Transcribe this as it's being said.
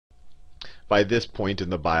by this point in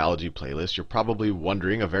the biology playlist, you're probably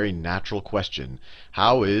wondering a very natural question.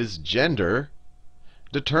 How is gender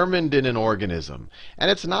determined in an organism?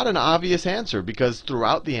 And it's not an obvious answer, because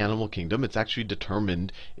throughout the animal kingdom, it's actually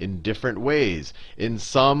determined in different ways. In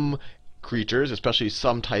some creatures, especially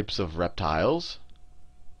some types of reptiles,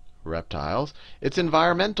 it's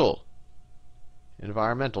environmental.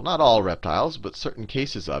 Not all reptiles, but certain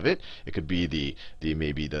cases of it. It could be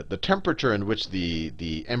maybe the temperature in which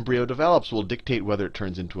the embryo develops will dictate whether it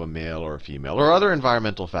turns into a male or a female, or other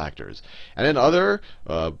environmental factors. And in other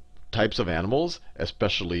types of animals,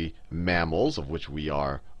 especially mammals, of which we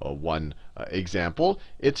are one example,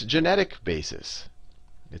 it's genetic basis.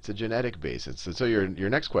 It's a genetic basis. And so your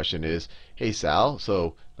next question is, hey Sal,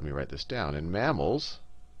 so let me write this down. In mammals,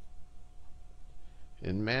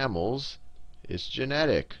 it's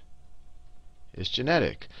genetic. It's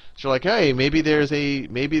genetic. So like, hey, maybe there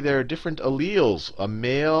are different alleles, a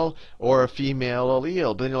male or a female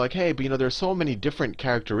allele. But then you're like, hey, but there's so many different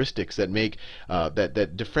characteristics that make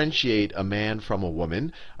that differentiate a man from a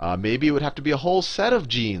woman. Maybe it would have to be a whole set of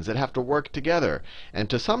genes that have to work together. And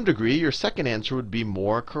to some degree, your second answer would be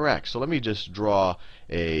more correct. So let me just draw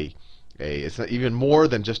it's not even more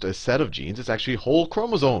than just a set of genes. It's actually whole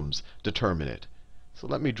chromosomes determine it. So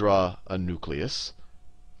let me draw a nucleus.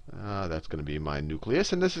 That's going to be my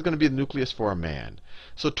nucleus, and this is going to be the nucleus for a man.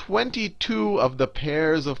 So 22 of the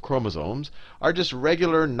pairs of chromosomes are just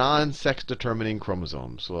regular non-sex determining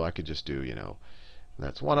chromosomes. So I could just do,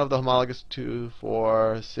 that's one of the homologous, 2,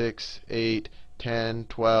 4, 6, 8, 10,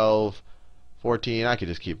 12, 14. I could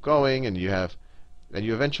just keep going, and you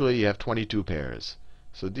eventually have 22 pairs.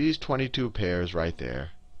 So these 22 pairs right there,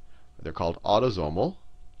 they're called autosomal.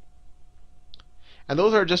 And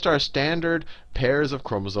those are just our standard pairs of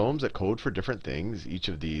chromosomes that code for different things. Each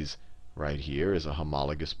of these right here is a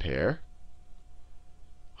homologous pair.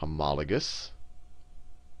 Homologous.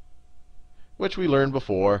 Which we learned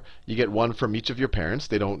before. You get one from each of your parents.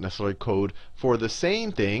 They don't necessarily code for the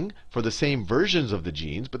same thing, for the same versions of the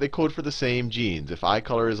genes, but they code for the same genes. If eye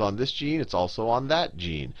color is on this gene, it's also on that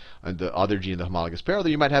gene. And the other gene, the homologous pair,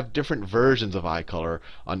 you might have different versions of eye color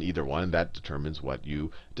on either one, and that determines what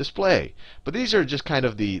you display. But these are just kind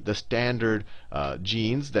of the standard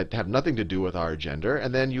genes that have nothing to do with our gender.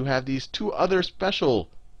 And then you have these two other special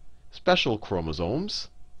chromosomes.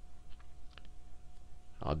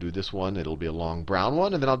 I'll do this one. It'll be a long brown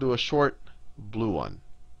one, and then I'll do a short blue one.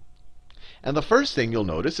 And the first thing you'll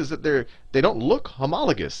notice is that they don't look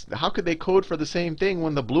homologous. How could they code for the same thing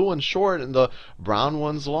when the blue one's short and the brown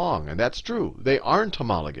one's long? And that's true. They aren't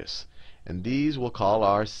homologous. And these we'll call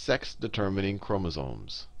our sex-determining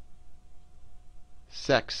chromosomes.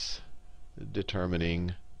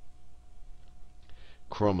 Sex-determining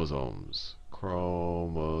chromosomes.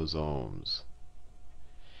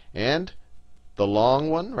 And the long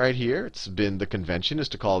one right here, it's been the convention is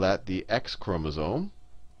to call that the X chromosome.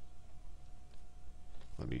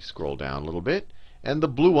 Let me scroll down a little bit. And the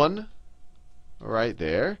blue one right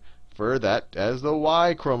there, for that as the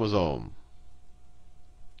Y chromosome.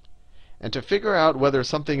 And to figure out whether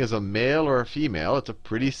something is a male or a female, it's a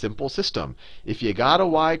pretty simple system. If you got a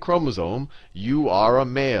Y chromosome, you are a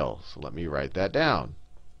male. So let me write that down.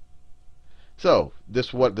 So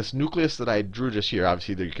this nucleus that I drew just here,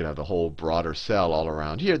 obviously you could have the whole broader cell all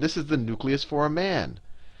around here. This is the nucleus for a man.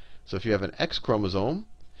 So if you have an X chromosome,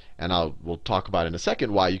 and we'll talk about in a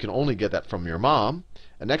second why you can only get that from your mom,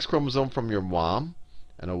 an X chromosome from your mom,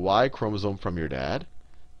 and a Y chromosome from your dad,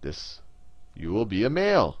 you will be a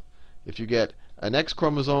male. If you get an X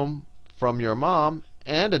chromosome from your mom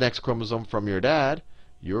and an X chromosome from your dad,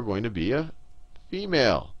 you're going to be a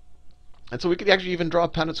female. And so we could actually even draw a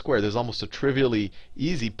Punnett square. There's almost a trivially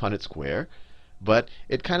easy Punnett square, but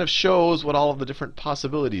it kind of shows what all of the different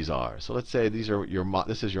possibilities are. So let's say this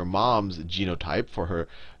is your mom's genotype for her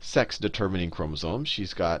sex-determining chromosome.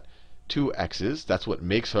 She's got 2 X's. That's what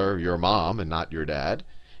makes her your mom and not your dad.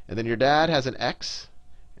 And then your dad has an X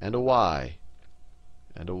and a Y.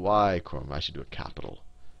 And a Y chromosome. I should do a capital.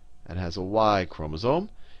 And has a Y chromosome.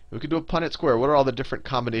 We could do a Punnett square. What are all the different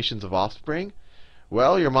combinations of offspring?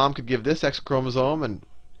 Well, your mom could give this X chromosome, and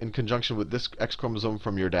in conjunction with this X chromosome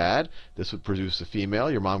from your dad, this would produce a female.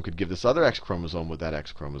 Your mom could give this other X chromosome with that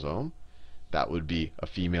X chromosome. That would be a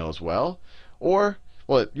female as well. Or,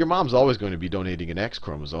 well, your mom's always going to be donating an X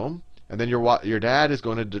chromosome. And then your dad is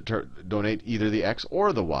going to donate either the X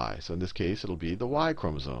or the Y. So in this case, it'll be the Y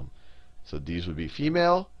chromosome. So these would be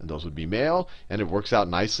female, and those would be male. And it works out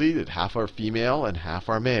nicely that half are female and half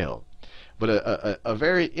are male. But a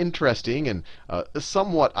very interesting and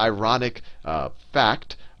somewhat ironic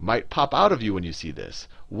fact might pop out of you when you see this.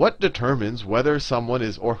 what determines whether someone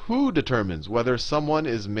is, or who determines whether someone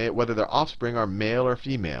is, whether their offspring are male or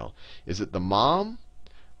female? Is it the mom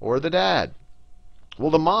or the dad? Well,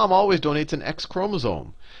 the mom always donates an X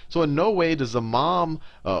chromosome. So in no way does the mom,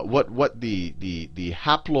 what the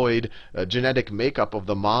haploid genetic makeup of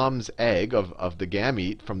the mom's egg, of the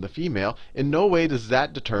gamete from the female, in no way does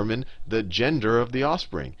that determine the gender of the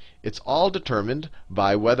offspring. It's all determined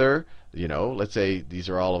by whether, let's say these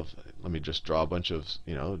are all of, let me just draw a bunch of,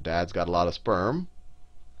 dad's got a lot of sperm,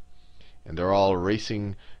 and they're all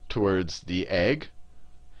racing towards the egg,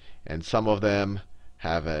 and some of them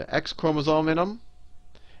have an X chromosome in them,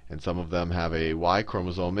 and some of them have a Y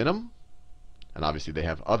chromosome in them, and obviously they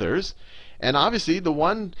have others. And obviously the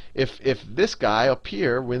one, if this guy up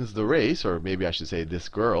here wins the race, or maybe I should say this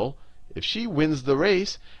girl, if she wins the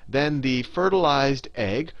race, then the fertilized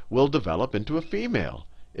egg will develop into a female.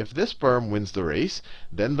 If this sperm wins the race,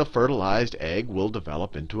 then the fertilized egg will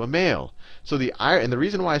develop into a male. So and the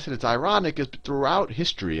reason why I said it's ironic is throughout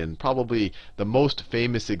history, and probably the most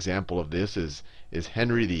famous example of this is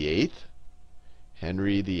Henry VIII.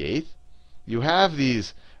 Henry VIII. You have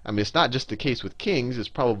these, I mean, it's not just the case with kings. It's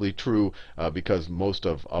probably true because most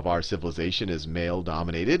of our civilization is male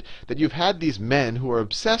dominated, that you've had these men who are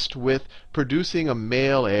obsessed with producing a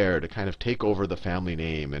male heir to kind of take over the family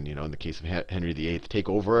name, and in the case of Henry VIII, take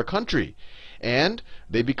over a country. And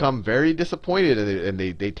they become very disappointed, and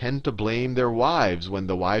they tend to blame their wives when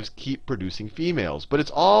the wives keep producing females. But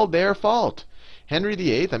it's all their fault. Henry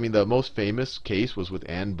VIII, I mean, the most famous case was with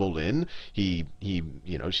Anne Boleyn. She's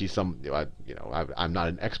some, I'm not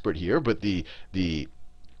an expert here, but the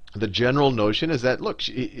general notion is that, look,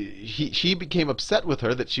 he became upset with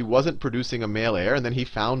her that she wasn't producing a male heir, and then he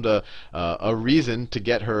found a reason to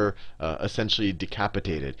get her essentially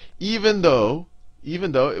decapitated, even though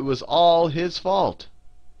it was all his fault.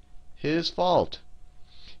 His fault.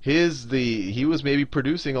 He was maybe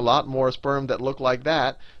producing a lot more sperm that looked like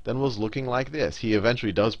that than was looking like this. He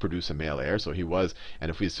eventually does produce a male heir, so he was, and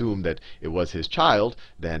if we assume that it was his child,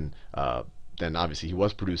 then obviously he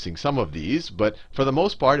was producing some of these, but for the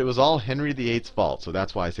most part it was all Henry VIII's fault. So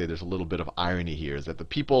that's why I say there's a little bit of irony here, is that the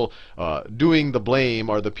people doing the blame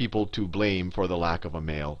are the people to blame for the lack of a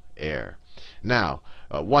male heir. Now,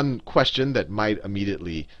 one question that might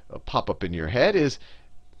immediately pop up in your head is,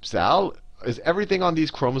 Sal, is everything on these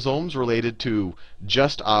chromosomes related to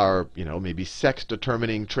just our, maybe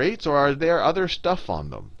sex-determining traits, or are there other stuff on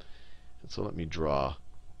them? And so let me draw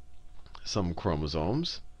some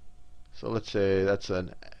chromosomes. So let's say that's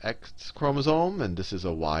an X chromosome, and this is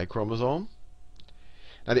a Y chromosome.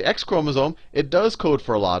 Now the X chromosome, it does code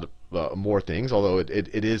for a lot more things, although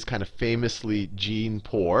it is kind of famously gene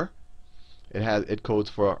poor. It codes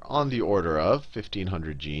for on the order of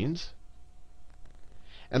 1,500 genes.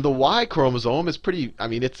 And the Y chromosome is pretty, I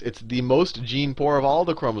mean, it's the most gene poor of all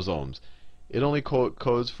the chromosomes. It only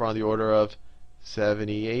codes for on the order of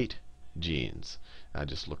 78 genes. I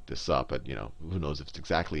just looked this up, but who knows if it's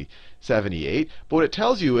exactly 78. But what it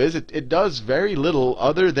tells you is it does very little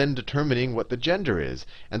other than determining what the gender is.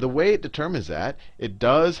 And the way it determines that, it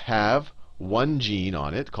does have one gene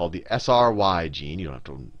on it called the SRY gene. You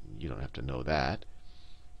don't have to know that.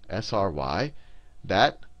 SRY,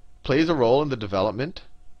 that plays a role in the development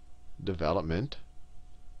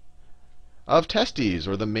of testes,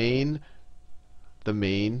 or the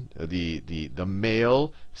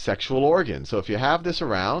male sexual organ. So if you have this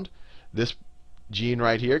around, this gene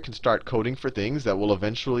right here can start coding for things that will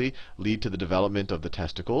eventually lead to the development of the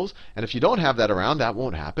testicles. And if you don't have that around, that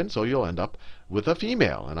won't happen, so you'll end up with a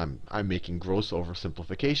female. And I'm making gross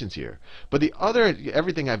oversimplifications here. But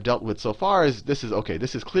everything I've dealt with so far is this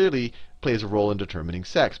is clearly plays a role in determining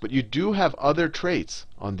sex. But you do have other traits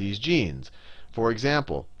on these genes. For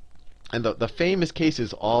example, and the famous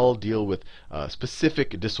cases all deal with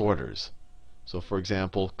specific disorders. So for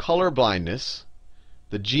example, color blindness.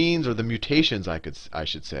 The genes, or the mutations, I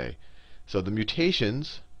should say. So the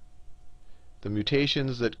mutations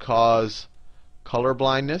that cause color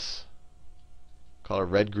blindness,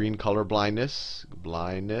 red-green color blindness,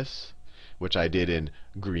 which I did in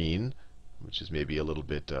green, which is maybe a little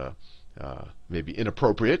bit maybe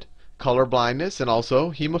inappropriate. Color blindness, and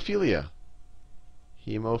also hemophilia.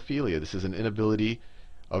 Hemophilia. This is an inability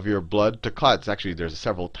of your blood to clot. Actually, there's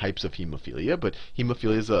several types of hemophilia, but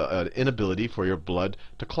hemophilia is an inability for your blood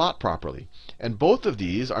to clot properly. And both of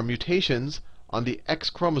these are mutations on the X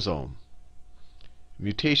chromosome.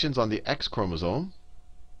 Mutations on the X chromosome.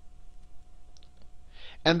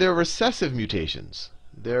 And they're recessive mutations.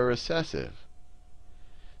 They're recessive.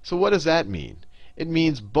 So what does that mean? It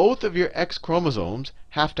means both of your X chromosomes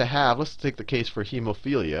have to have, let's take the case for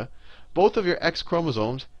hemophilia, both of your X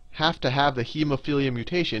chromosomes have to have the hemophilia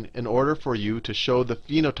mutation in order for you to show the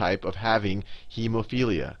phenotype of having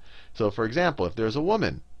hemophilia. So for example, if there's a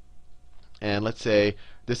woman, and let's say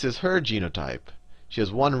this is her genotype. She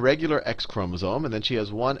has one regular X chromosome, and then she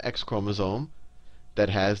has one X chromosome that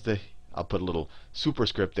has the, I'll put a little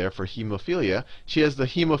superscript there for hemophilia. She has the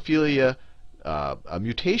hemophilia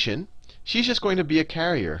mutation. She's just going to be a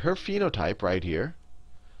carrier. Her phenotype right here,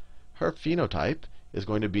 her phenotype is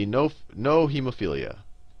going to be no hemophilia.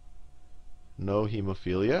 No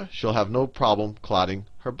hemophilia. She'll have no problem clotting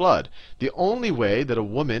her blood. The only way that a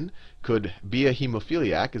woman could be a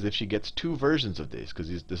hemophiliac is if she gets two versions of this,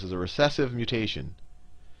 because this is a recessive mutation.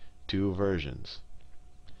 Two versions.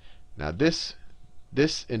 Now this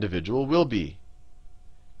individual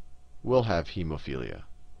will have hemophilia.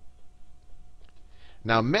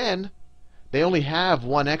 Now men, they only have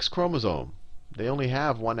one X chromosome. They only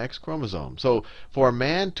have one X chromosome. So for a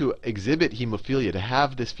man to exhibit hemophilia, to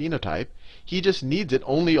have this phenotype, he just needs it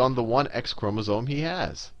only on the one X chromosome he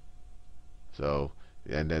has. So,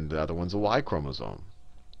 and then the other one's a Y chromosome.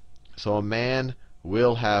 So a man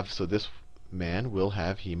will have, so this man will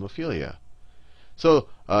have hemophilia. So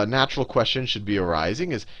a natural question should be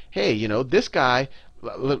arising is, hey, you know, this guy,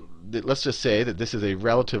 let's just say that this is a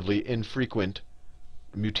relatively infrequent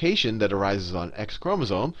mutation that arises on X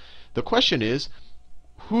chromosome. The question is,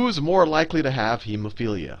 who's more likely to have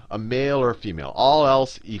hemophilia, a male or a female? All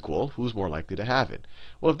else equal, who's more likely to have it?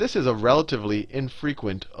 Well, if this is a relatively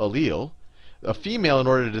infrequent allele, a female, in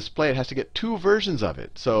order to display it, has to get two versions of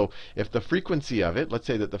it. So if the frequency of it, let's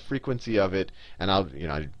say that the frequency of it, and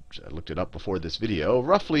I looked it up before this video,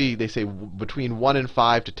 roughly they say between 1 in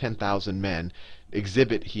 5 to 10,000 men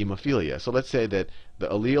exhibit hemophilia. So let's say that the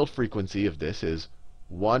allele frequency of this is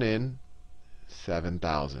 1 in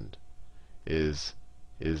 7,000 is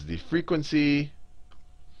the frequency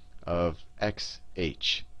of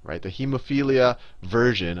XH, right? The hemophilia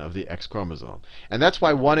version of the X chromosome. And that's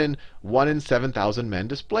why 1 in 7,000 men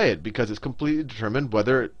display it, because it's completely determined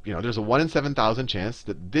whether, there's a 1 in 7,000 chance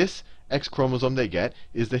that this X chromosome they get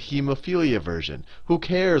is the hemophilia version. Who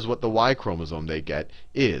cares what the Y chromosome they get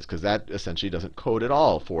is, because that essentially doesn't code at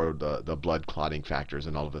all for the blood clotting factors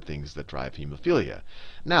and all of the things that drive hemophilia.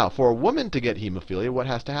 Now, for a woman to get hemophilia, what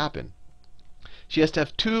has to happen? She has to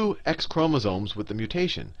have two X chromosomes with the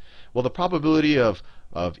mutation. Well, the probability of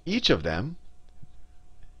each of them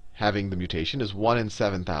having the mutation is 1 in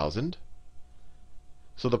 7,000.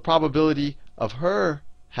 So the probability of her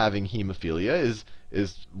having hemophilia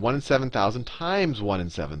is 1 in 7,000 times 1 in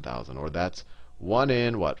 7,000, or that's 1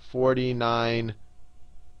 in what? 49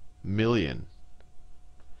 million.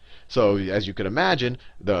 So as you can imagine,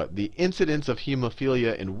 the incidence of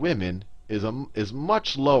hemophilia in women is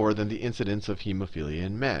much lower than the incidence of hemophilia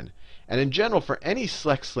in men. And in general, for any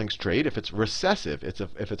sex-linked trait, if it's recessive,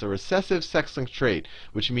 if it's a recessive sex-linked trait,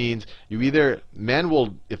 which means men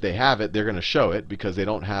will, if they have it, they're going to show it because they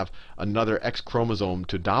don't have another X chromosome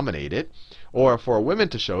to dominate it. Or for a woman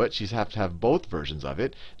to show it, she's have to have both versions of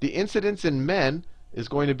it. The incidence in men is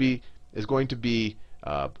going to be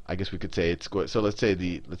I guess we could say so let's say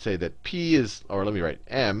that P is, or let me write,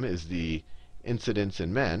 M is the incidence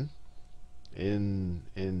in men.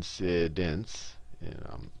 Incidence,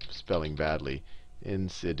 I'm spelling badly,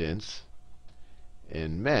 incidence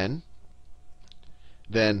in men,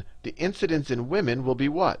 then the incidence in women will be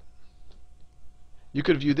what? You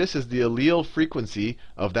could view this as the allele frequency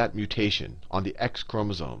of that mutation on the X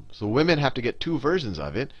chromosome. So women have to get two versions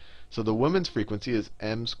of it. So the woman's frequency is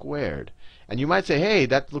m squared. And you might say, hey,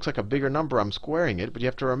 that looks like a bigger number, I'm squaring it. But you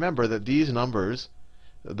have to remember that these numbers,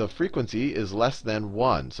 the frequency is less than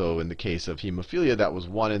 1. So in the case of hemophilia, that was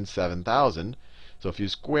 1 in 7,000. So if you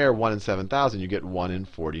square 1 in 7,000, you get 1 in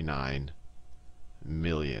 49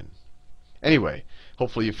 million. Anyway,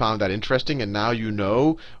 hopefully you found that interesting, and now you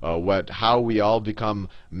know how we all become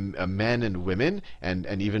men and women,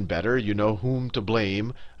 and even better, you know whom to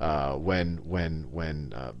blame when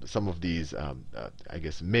some of these, I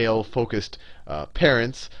guess, male-focused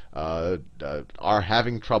parents are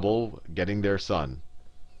having trouble getting their son.